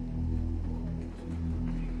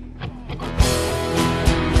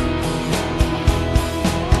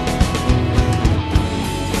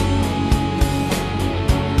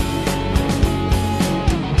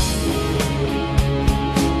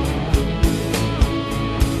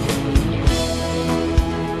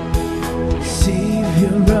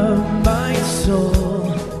 Of my soul,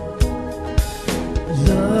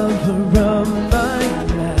 lover of my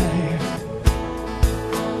life,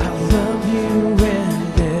 I love you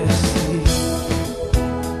endlessly,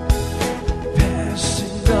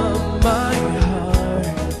 passion of my heart,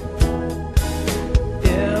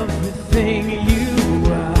 everything you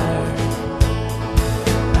are,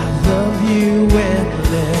 I love you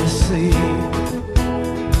endlessly,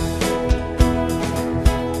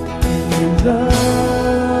 and you love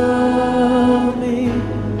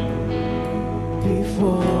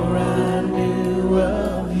before I knew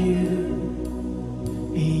of you.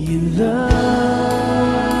 You love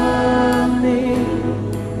me.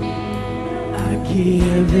 I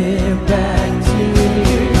give it back to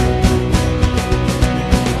you.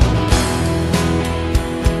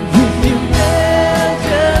 With your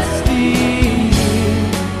majesty,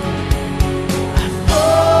 I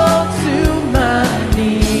fall to my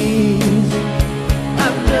knees. I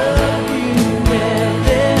love you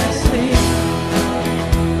endlessly.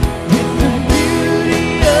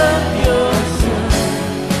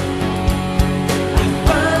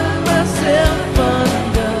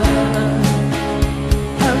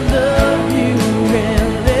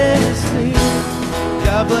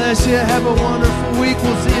 Bless you. Have a wonderful week.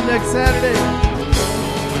 We'll see you next Saturday.